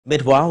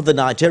Meanwhile, the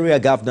Nigeria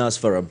Governors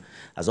Forum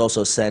has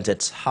also sent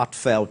its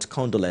heartfelt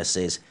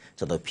condolences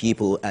to the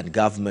people and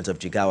government of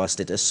Jigawa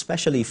State,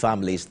 especially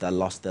families that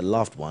lost their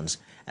loved ones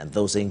and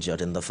those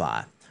injured in the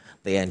fire.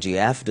 The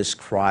NGF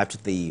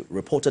described the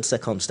reported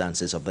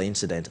circumstances of the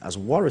incident as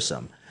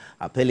worrisome,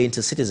 appealing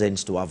to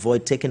citizens to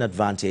avoid taking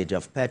advantage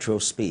of petrol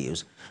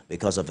spills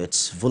because of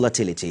its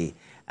volatility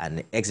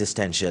and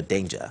existential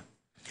danger.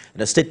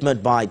 In a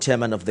statement by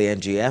Chairman of the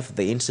NGF,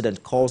 the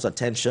incident calls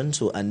attention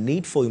to a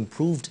need for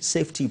improved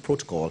safety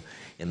protocol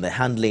in the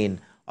handling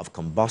of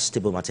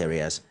combustible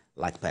materials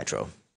like petrol.